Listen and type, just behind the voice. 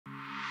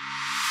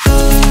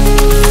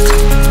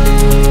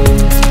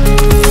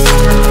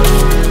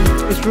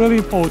it's really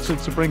important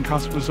to bring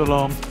customers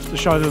along to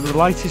show them the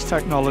latest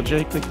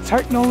technology. The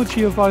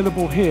technology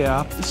available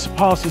here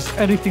surpasses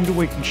anything that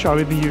we can show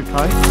in the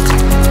UK.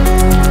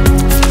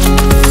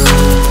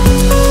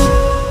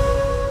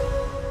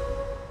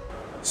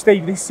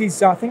 Steve, this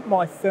is, I think,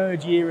 my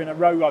third year in a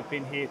row I've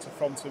been here to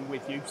Pfronten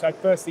with you. So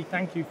firstly,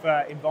 thank you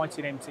for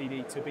inviting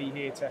MTD to be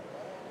here to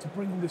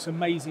bring all this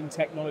amazing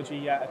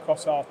technology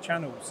across our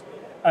channels.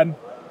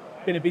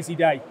 Been a busy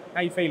day. How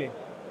are you feeling?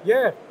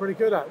 Yeah, pretty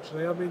good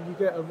actually. I mean, you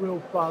get a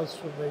real buzz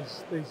from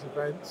these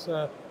events.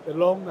 They're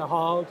long, they're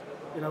hard.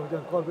 You know, we've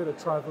done quite a bit of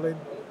travelling.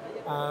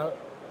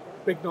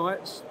 Big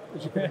nights,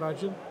 as you can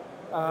imagine.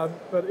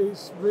 But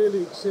it's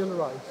really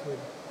exhilarating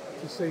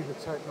to see the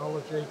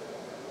technology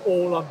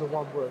all under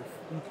one roof.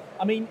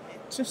 I mean,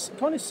 to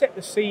kind of set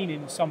the scene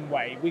in some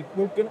way,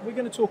 we're going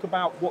to talk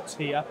about what's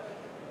here,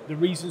 the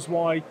reasons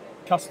why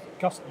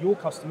your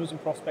customers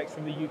and prospects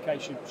from the UK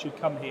should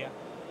come here.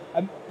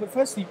 But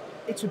firstly,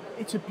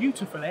 it's a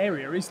beautiful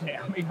area, isn't it?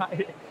 I mean,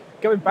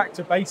 going back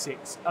to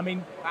basics, I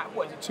mean,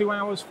 what is it, 2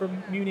 hours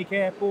from Munich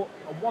airport,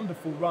 a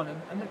wonderful run,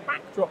 and the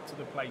backdrop to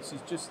the place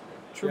is just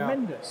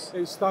tremendous.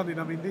 Yeah, it's stunning.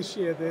 I mean, this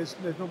year there's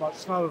not much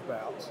snow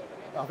about.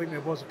 I think there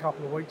was a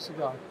couple of weeks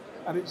ago.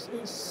 And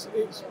it's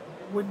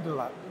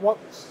Wonderland.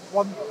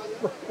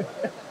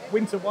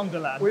 Winter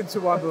Wonderland. Winter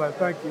Wonderland.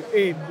 Thank you.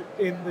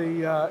 In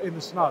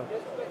the snow,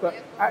 but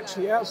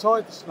actually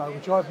outside the snow,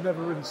 which I've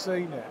never really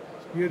seen there.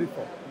 It's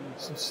beautiful.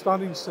 Some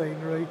stunning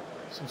scenery,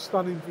 some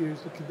stunning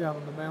views looking down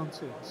on the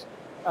mountains.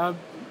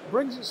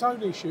 Brings its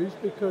own issues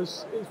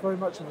because it's very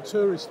much of a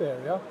tourist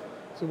area.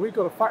 So we've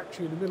got a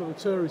factory in the middle of a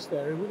tourist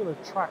area. We've got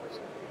to attract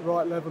the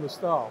right level of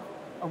staff.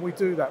 And we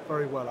do that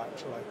very well,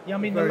 actually. Yeah, I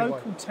mean, the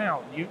local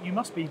town, you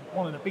must be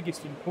one of the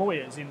biggest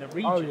employers in the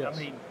region. Oh, yes.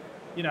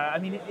 I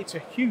mean, it's a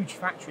huge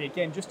factory,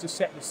 again, just to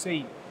set the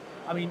scene.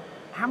 I mean,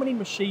 how many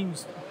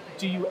machines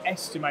do you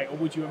estimate or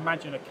would you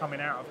imagine are coming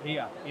out of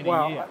here in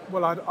a year?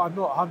 Well, I'm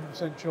not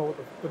 100% sure what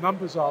the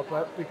numbers are,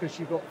 but because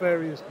you've got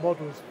various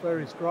models,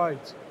 various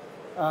grades.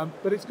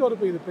 But it's got to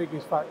be the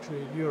biggest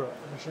factory in Europe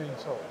for machine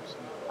tools,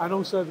 and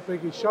also the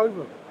biggest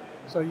showroom.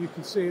 So you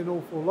can see an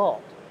awful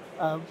lot.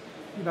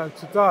 You know,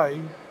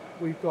 today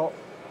we've got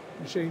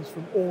machines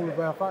from all of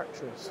our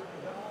factories.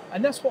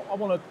 And that's what I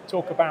want to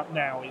talk about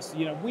now is,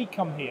 you know, we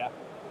come here,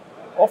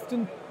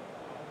 often,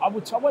 I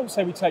won't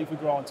say we take for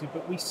granted,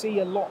 but we see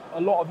a lot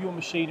of your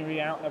machinery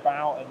out and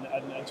about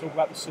and talk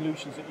about the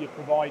solutions that you're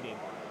providing.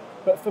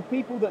 But for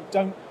people that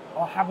don't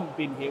or haven't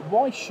been here,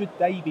 why should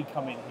they be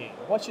coming here?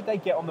 Why should they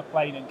get on the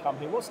plane and come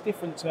here? What's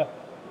different to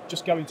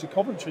just going to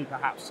Coventry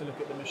perhaps to look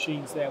at the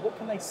machines there? What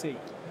can they see?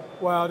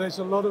 Well, there's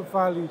a lot of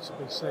value to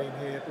be seen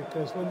here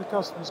because when the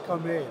customers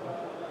come in,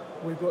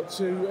 we've got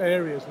two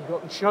areas. We've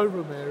got the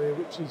showroom area,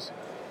 which is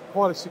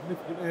quite a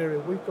significant area.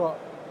 We've got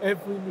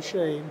every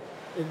machine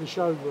in the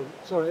showroom,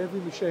 every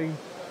machine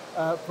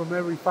from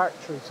every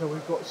factory. So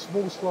we've got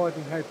small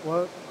sliding head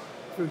work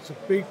through to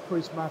big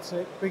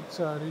prismatic, big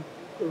turning,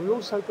 but we've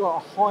also got a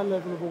high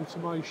level of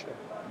automation.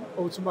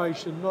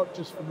 Automation not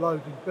just for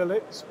loading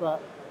billets, but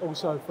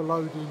also for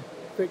loading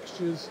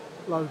fixtures,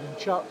 loading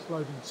chucks,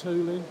 loading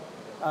tooling.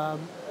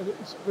 And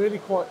it's really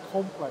quite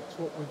complex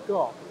what we've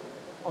got.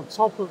 On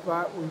top of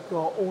that, we've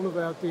got all of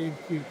our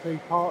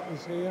DMQP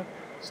partners here,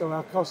 so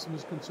our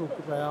customers can talk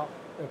about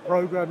their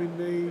programming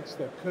needs,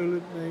 their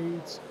coolant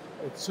needs,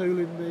 their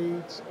tooling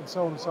needs, and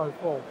so on and so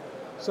forth.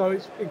 So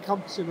it's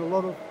encompassing a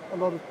lot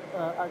of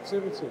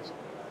activities.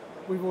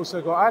 We've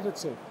also got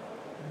additive.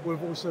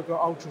 We've also got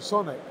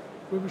ultrasonic.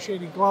 We're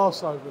machining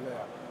glass over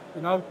there,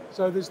 you know.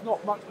 So there's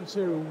not much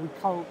material we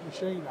can't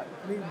machine at.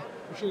 We can even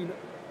machine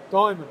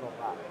diamond on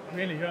that.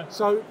 Really, yeah.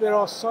 So there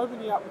are so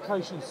many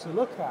applications to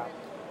look at,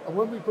 and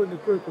when we bring a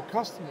group of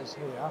customers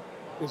here,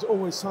 there's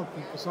always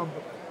something for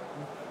somebody.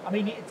 I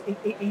mean,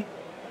 they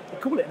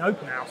call it an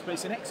open house, but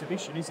it's an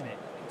exhibition, isn't it?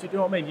 Do you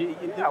know what I mean?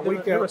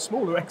 There are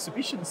smaller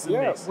exhibitions than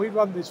this. We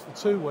run this for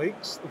 2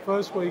 weeks. The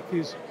first week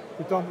is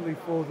predominantly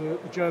for the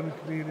German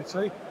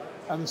community,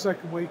 and the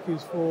second week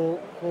is for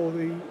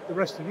the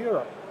rest of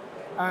Europe.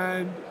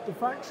 And the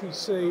factories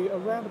see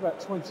around about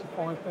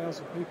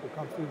 25,000 people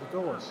come through the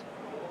doors.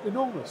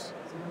 Enormous.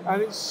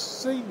 And it's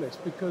seamless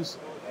because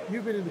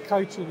you've been in the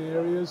catering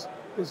areas,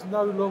 there's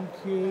no long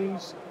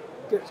queues,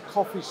 get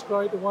coffee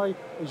straight away,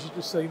 as you've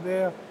just seen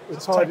there. We're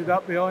tidied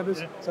up behind us,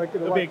 take it away.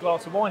 There'll be a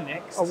glass of wine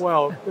next. Oh,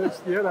 well,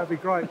 yeah, that'd be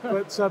great.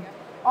 But,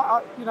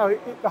 you know,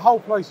 the whole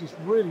place is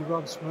really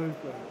run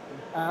smoothly.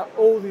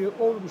 All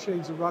the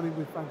machines are running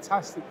with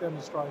fantastic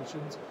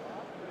demonstrations,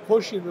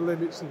 pushing the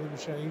limits of the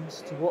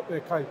machines to what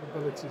their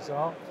capabilities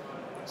are.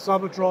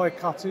 Some are dry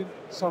cutting,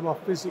 some are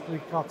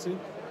physically cutting.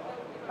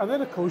 And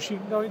then, of course, you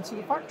can go into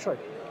the factory.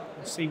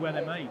 And see where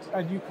they're made.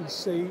 And you can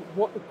see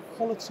what the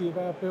quality of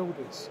our build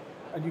is.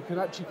 And you can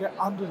actually get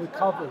under the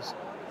covers,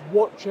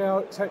 watch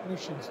our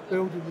technicians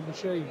building the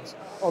machines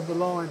on the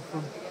line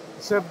from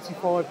the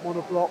 75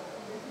 monoblock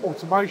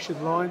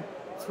automation line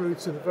through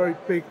to the very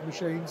big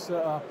machines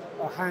that are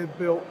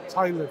hand-built,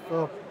 tailored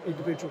for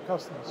individual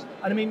customers.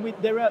 And I mean,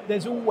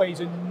 there's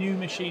always a new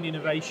machine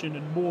innovation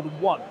and more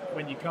than one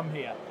when you come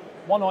here.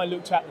 one I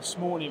looked at this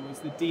morning was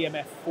the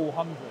DMF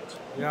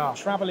 400,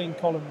 travelling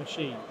column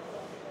machine.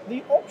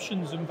 The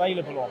options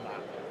available on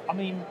that, I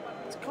mean,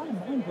 it's kind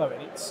of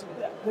mind-blowing.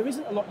 There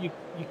isn't a lot you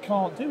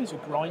can't do. Is a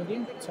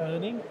grinding,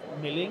 turning,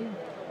 milling,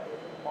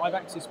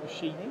 5-axis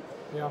machining.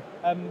 Yeah.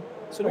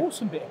 It's an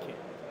awesome bit of kit.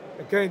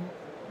 Again,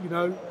 you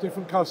know,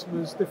 different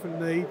customers,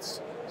 different needs,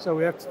 so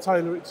we have to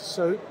tailor it to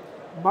suit.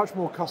 Much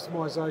more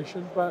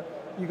customisation, but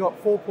you got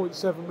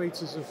 4.7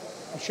 metres of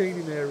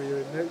machining area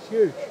in there. It's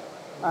huge,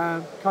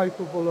 and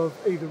capable of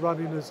either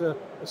running as a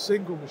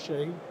single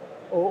machine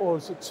or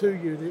as a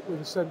 2-unit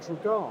with a central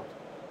guard.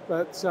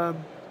 But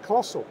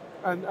colossal,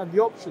 and the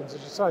options,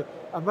 as you say,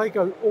 and they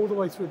go all the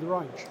way through the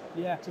range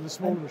to the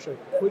smaller machine,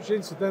 which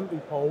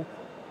incidentally, Paul,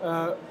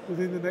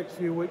 within the next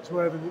few weeks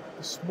we're having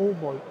the small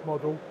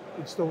model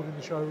installed in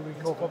the showroom in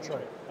Coventry.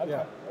 Okay,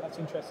 yeah. That's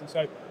interesting.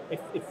 So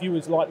if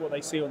viewers like what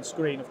they see on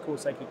screen, of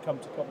course they could come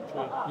to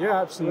Coventry.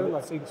 Yeah,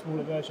 absolutely. See the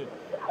smaller version.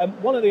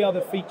 One of the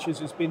other features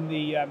has been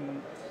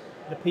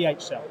the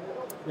pH cell.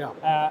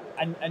 Yeah.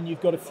 And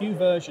you've got a few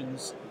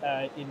versions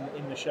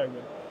in the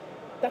showroom.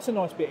 That's a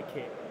nice bit of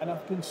kit, and I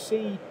can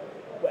see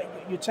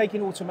you're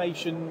taking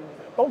automation,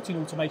 bolting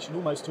automation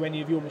almost to any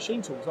of your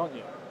machine tools, aren't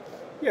you?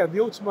 Yeah,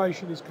 the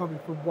automation is coming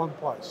from one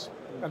place,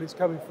 and it's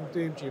coming from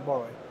DMG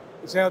MORI.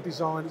 It's our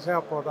design, it's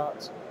our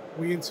product,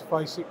 we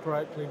interface it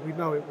correctly, we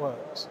know it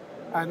works.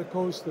 And of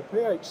course the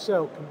pH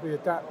cell can be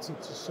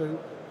adapted to suit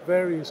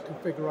various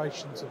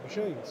configurations of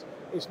machines.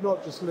 It's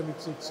not just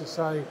limited to,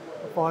 say,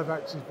 a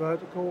 5-axis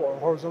vertical or a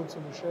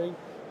horizontal machine.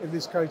 In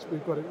this case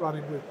we've got it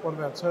running with one of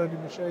our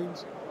turning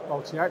machines,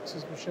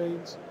 multi-axis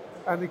machines,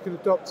 and you can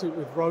adopt it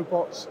with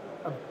robots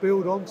and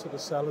build onto the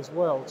cell as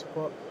well to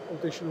put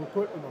additional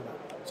equipment on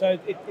it. So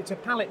it's a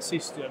pallet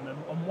system,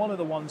 and one of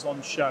the ones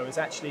on show is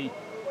actually,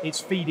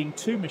 it's feeding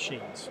 2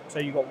 machines. So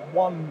you've got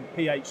one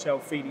pH cell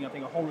feeding, I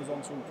think, a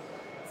horizontal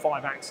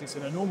 5-axis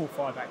and a normal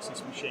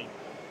 5-axis machine.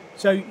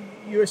 So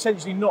you're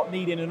essentially not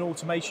needing an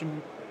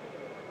automation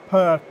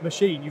per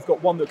machine. You've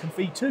got one that can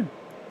feed 2.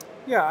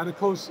 Yeah, and of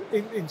course,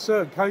 in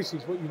certain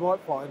cases, what you might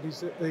find is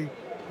that the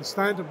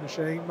standard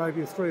machine,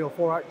 maybe a 3 or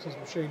 4-axis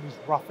machine, is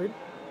roughing,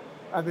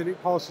 and then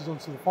it passes on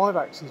to the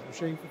 5-axis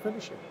machine for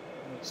finishing.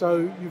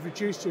 So you've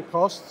reduced your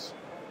costs.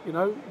 You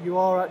know, you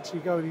are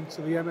actually going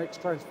into the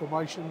MX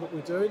transformation that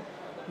we're doing.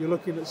 You're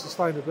looking at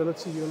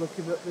sustainability, you're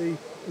looking at the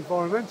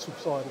environmental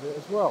side of it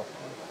as well.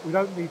 We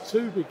don't need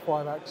 2 big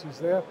 5-axes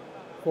there,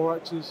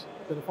 4-axes,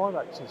 then a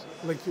 5-axis.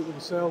 Link it with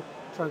a cell,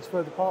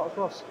 transfer the part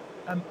across.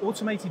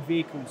 Automated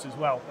vehicles as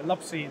well. I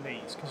love seeing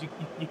these because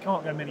you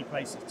can't go many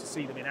places to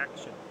see them in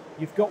action.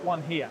 You've got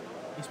one here.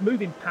 It's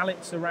moving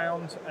pallets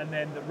around, and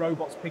then the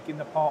robot's picking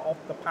the part off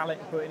the pallet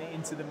and putting it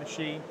into the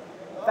machine.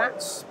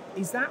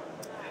 Is that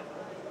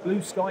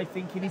blue sky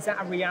thinking? Is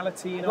that a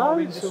reality in our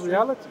industry? It's a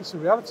reality. It's a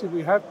reality.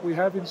 We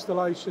have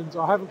installations.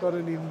 I haven't got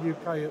any in the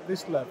UK at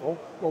this level,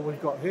 what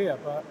we've got here,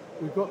 but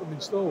we've got them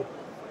installed.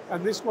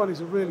 And this one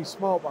is a really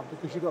smart one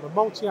because you've got a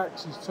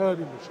multi-axis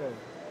turning machine,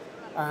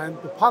 and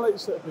the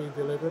pallets that are being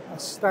delivered are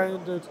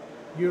standard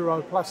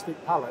Euro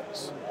plastic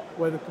pallets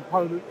where the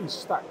component is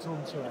stacked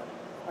onto it.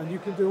 And you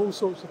can do all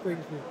sorts of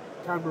things with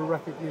camera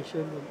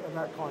recognition and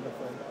that kind of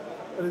thing.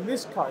 But in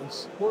this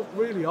case, what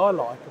really I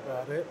like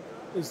about it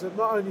is that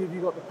not only have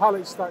you got the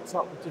pallets stacked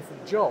up with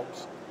different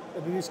jobs,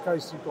 and in this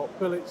case you've got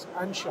billets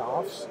and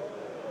shafts,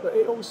 but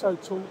it also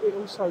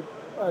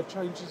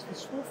changes the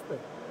swath bin.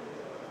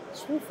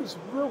 Swath is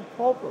a real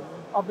problem.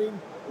 I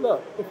mean,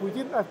 look, if we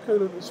didn't have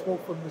coolant and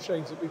swath on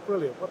machines, it'd be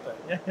brilliant, wouldn't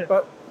it?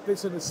 But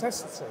it's a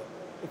necessity.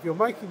 If you're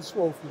making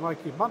swath, you're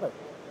making money.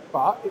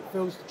 But it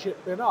fills the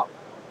chip bin up,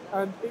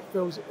 and it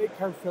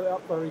can fill it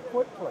up very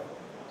quickly.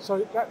 So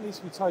that needs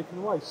to be taken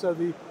away. So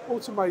the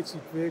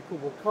automated vehicle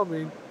will come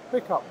in,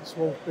 pick up the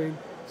swath bin,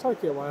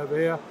 take it away over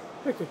here,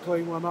 pick a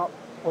clean one up,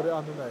 put it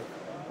underneath.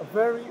 A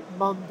very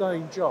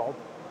mundane job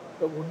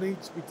that will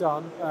need to be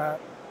done at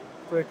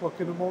 3 o'clock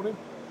in the morning,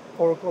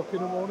 4 o'clock in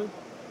the morning,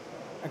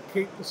 and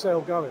keep the cell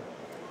going.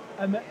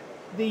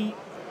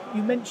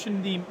 You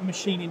mentioned the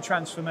machining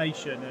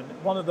transformation,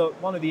 and one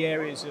of the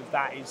areas of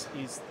that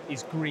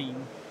is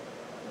green.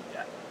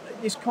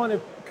 This kind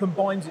of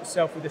combines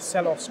itself with the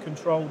Celos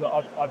control that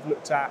I've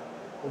looked at,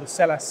 or the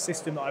Celos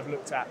system that I've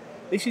looked at.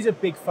 This is a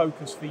big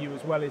focus for you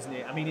as well, isn't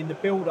it? I mean, in the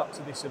build up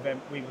to this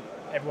event,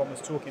 everyone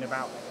was talking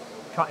about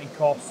cutting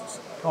costs,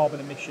 carbon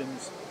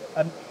emissions,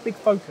 big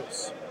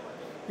focus.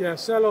 Yeah,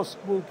 Celos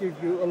will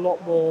give you a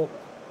lot more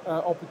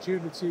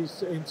opportunities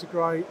to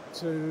integrate,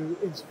 to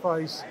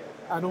interface,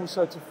 and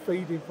also to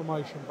feed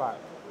information back.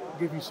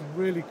 Give you some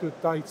really good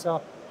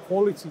data,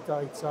 quality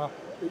data,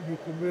 that you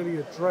can really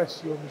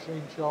address your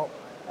machine shop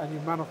and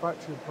your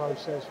manufacturing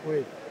process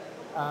with.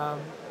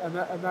 And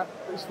that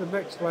is the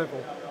next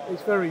level.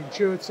 It's very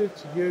intuitive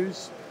to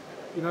use.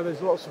 You know,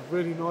 there's lots of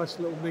really nice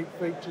little neat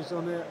features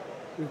on it.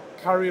 We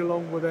carry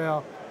along with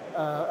our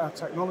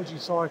technology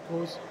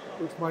cycles,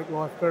 which make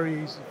life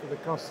very easy for the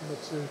customer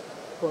to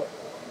put,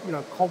 you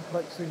know,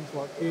 complex things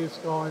like gear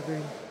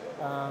skiving,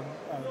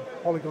 and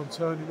polygon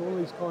turning, all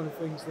these kind of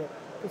things that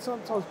can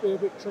sometimes be a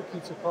bit tricky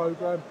to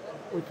program.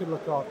 We can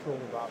look after all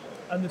of that.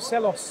 And the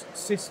Celos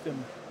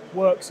system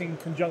works in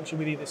conjunction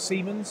with either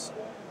Siemens,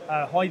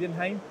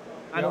 Heidenheim,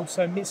 and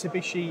also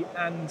Mitsubishi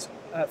and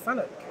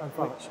Fanuc,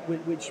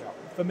 which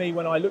for me,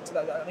 when I looked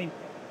at that, I mean,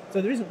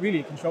 so there isn't really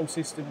a control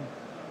system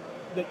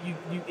that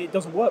it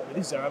doesn't work with,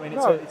 is there? I mean,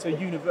 it's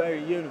a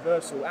very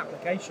universal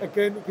application.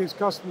 Again, it gives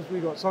customers,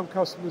 we've got some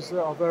customers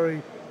that are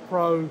very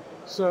pro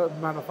certain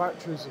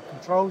manufacturers of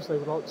controls, they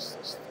would like to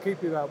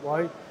keep it that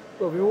way,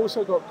 but we've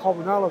also got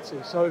commonality.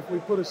 So if we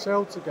put a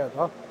cell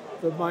together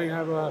that may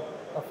have a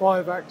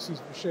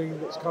 5-axis machine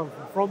that's come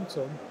from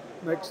Pfronten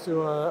next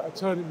to a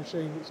turning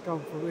machine that's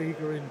come from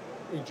Iga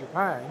in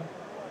Japan,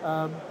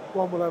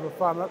 one will have a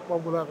Fanuc,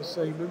 one will have a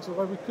Siemens,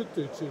 although we could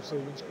do 2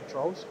 Siemens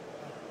controls.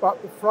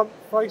 But the front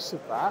face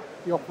of that,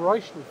 the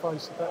operational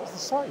face of that is the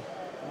same.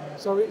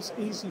 So it's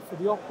easy for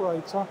the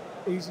operator,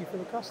 easy for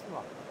the customer.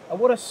 And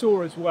what I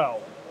saw as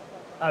well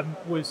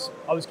was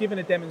I was given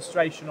a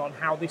demonstration on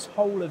how this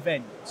whole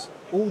event,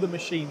 all the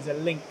machines are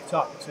linked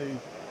up to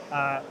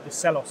the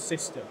Celos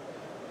system.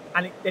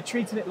 And they're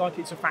treating it like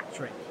it's a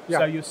factory. Yeah.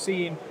 So you're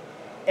seeing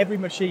every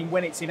machine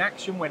when it's in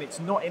action, when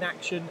it's not in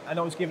action. And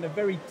I was given a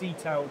very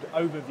detailed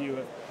overview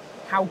of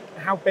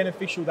how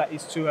beneficial that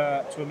is to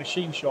a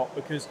machine shop,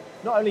 because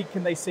not only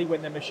can they see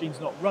when their machine's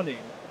not running,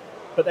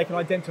 but they can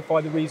identify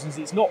the reasons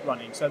it's not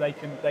running, so they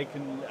can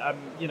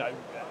you know,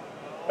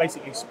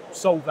 basically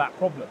solve that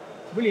problem.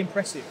 Really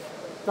impressive.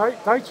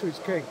 Data is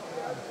king,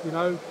 you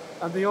know,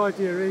 and the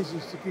idea is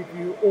to give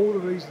you all the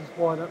reasons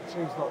why that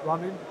machine's not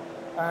running.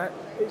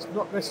 It's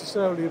not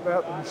necessarily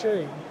about the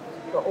machine,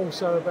 but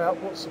also about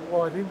what's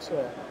supplied into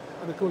it.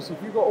 And of course,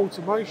 if you've got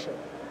automation,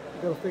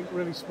 you've got to think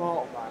really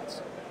smart on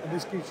that. And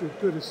this gives you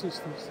a good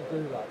assistance to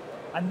do that.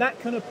 And that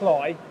can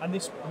apply, and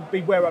this would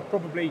be where I'd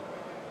probably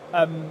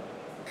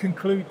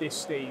conclude this,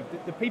 Steve.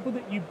 The people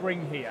that you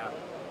bring here,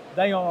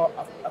 they are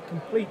a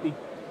completely,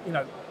 you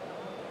know,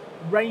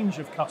 range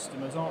of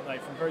customers, aren't they?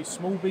 From very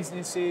small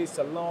businesses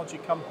to larger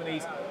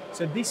companies.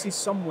 So this is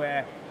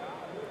somewhere,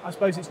 I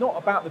suppose it's not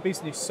about the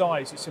business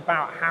size, it's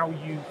about how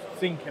you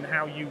think and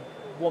how you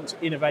want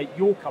to innovate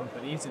your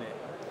company, isn't it?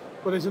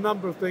 Well, there's a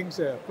number of things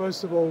there.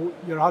 First of all,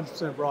 you're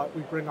 100% right.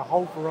 We bring a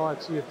whole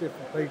variety of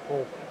different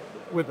people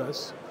with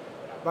us.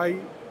 They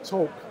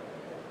talk,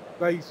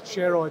 they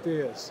share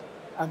ideas,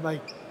 and they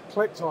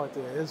collect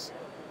ideas,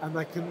 and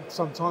they can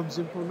sometimes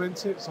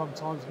implement it,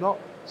 sometimes not.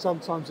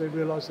 Sometimes they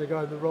realise they're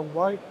going the wrong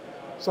way.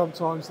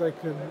 Sometimes they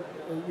can,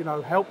 you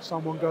know, help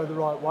someone go the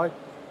right way.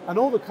 And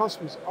all the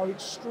customers are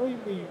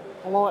extremely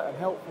polite and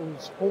helpful and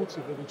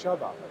supportive of each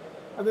other.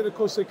 And then, of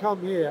course, they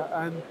come here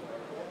and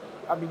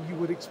I mean, you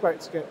would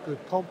expect to get good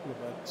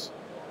compliments,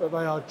 but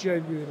they are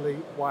genuinely,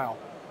 wow,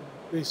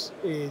 this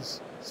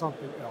is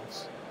something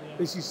else. Yeah.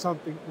 This is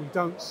something we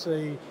don't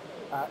see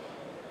at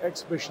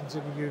exhibitions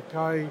in the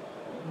UK,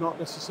 not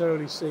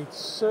necessarily see,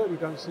 certainly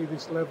don't see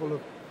this level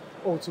of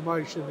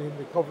automation in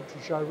the Coventry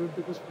showroom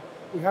because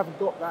we haven't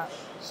got that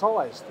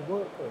size to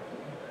work with.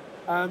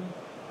 And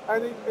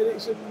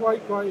it's a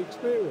great, great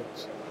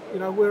experience. You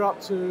know, we're up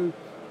to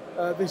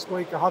this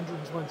week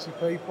 120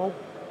 people.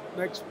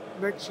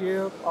 Next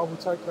year, I will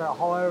take that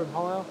higher and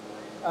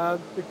higher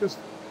because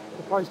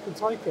the place can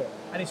take it.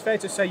 And it's fair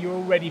to say you're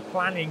already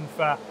planning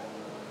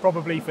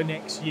probably for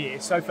next year.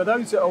 So for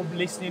those that are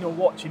listening or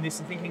watching this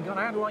and thinking, God,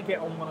 how do I get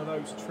on one of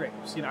those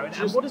trips? You know,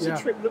 and what does a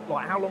trip look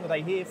like? How long are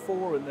they here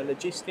for, and the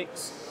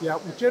logistics? Yeah,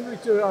 we generally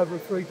do it over a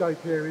 3-day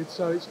period,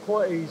 so it's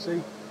quite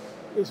easy.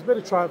 It's a bit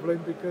of travelling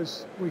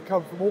because we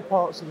come from all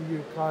parts of the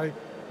UK,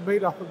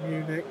 meet up at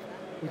Munich.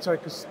 We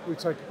take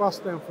a bus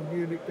down from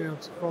Munich down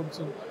to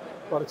Pfronten.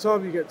 By the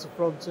time you get to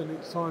Pfronten,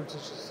 it's time to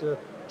just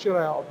chill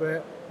out a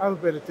bit, have a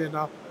bit of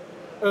dinner,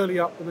 early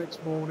up the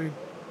next morning,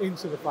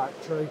 into the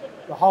factory,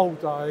 the whole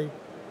day,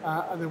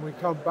 and then we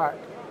come back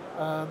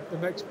the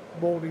next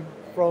morning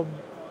from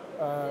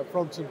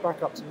Pfronten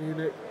back up to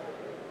Munich,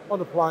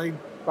 on a plane,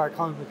 back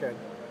home again.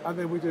 And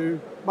then we do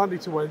Monday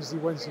to Wednesday,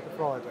 Wednesday to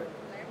Friday.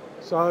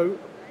 So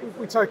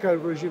we take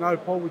over, as you know,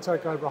 Paul, we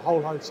take over a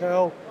whole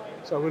hotel.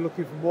 So we're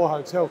looking for more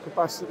hotel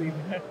capacity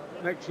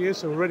next year,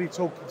 so we're already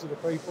talking to the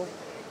people.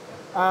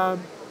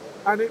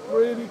 And it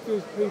really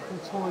gives people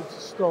time to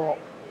stop,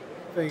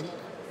 think,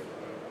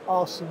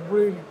 ask some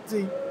really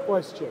deep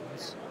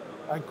questions,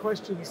 and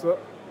questions that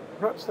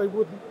perhaps they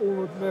wouldn't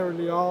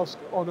ordinarily ask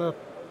on a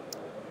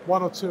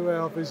 1 or 2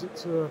 hour visit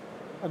to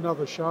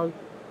another show.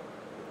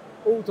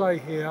 All day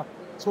here,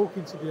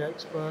 talking to the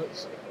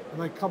experts,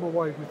 and they come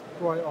away with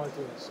great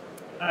ideas.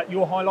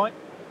 Your highlight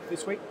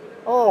this week?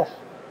 Oh,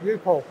 you,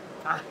 Paul.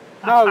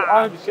 No,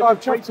 I'm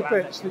chuffed to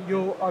bits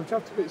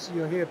that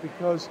you're here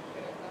because,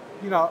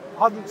 you know,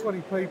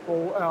 120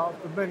 people out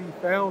of the many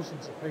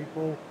thousands of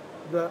people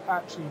that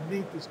actually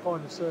need this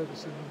kind of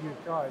service in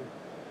the UK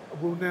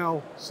will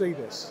now see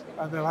this,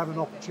 and they'll have an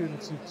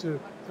opportunity to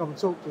come and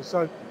talk to us.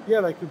 So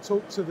yeah, they can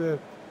talk to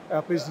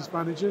our business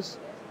managers.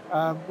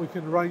 We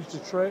can arrange the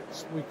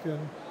trips. We can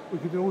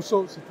do all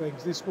sorts of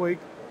things. This week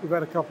we've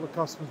had a couple of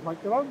customers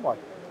make their own way,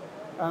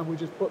 and we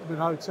just put them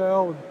in a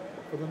hotel and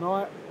for the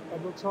night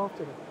and looked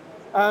after them.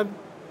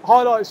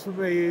 highlights for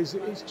me is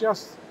it's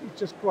just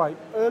great.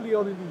 Early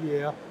on in the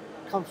year,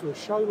 come to a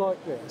show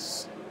like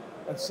this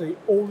and see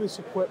all this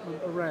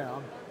equipment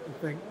around and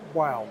think,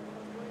 wow,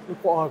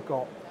 look what I've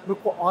got.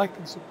 Look what I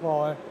can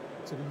supply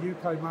to the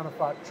UK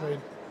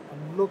manufacturing,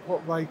 and look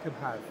what they can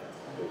have.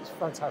 It's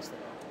fantastic.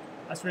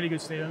 That's really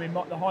good, Steve. I mean,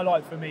 the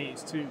highlight for me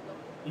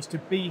is to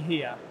be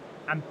here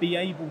and be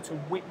able to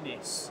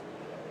witness,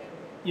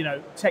 you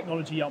know,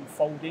 technology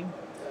unfolding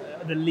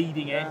at the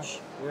leading edge.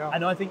 Yeah.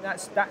 And I think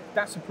that's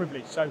a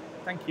privilege. So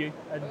thank you,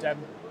 and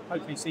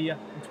hopefully see you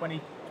in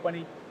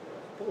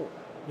 2024.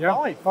 Yeah,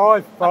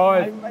 Five.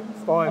 five.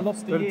 I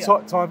lost the year.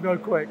 Time go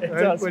quick It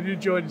does. when you're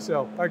enjoying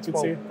yourself. Thanks, Good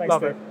Paul. to see you. Thanks,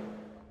 Love Steve. it.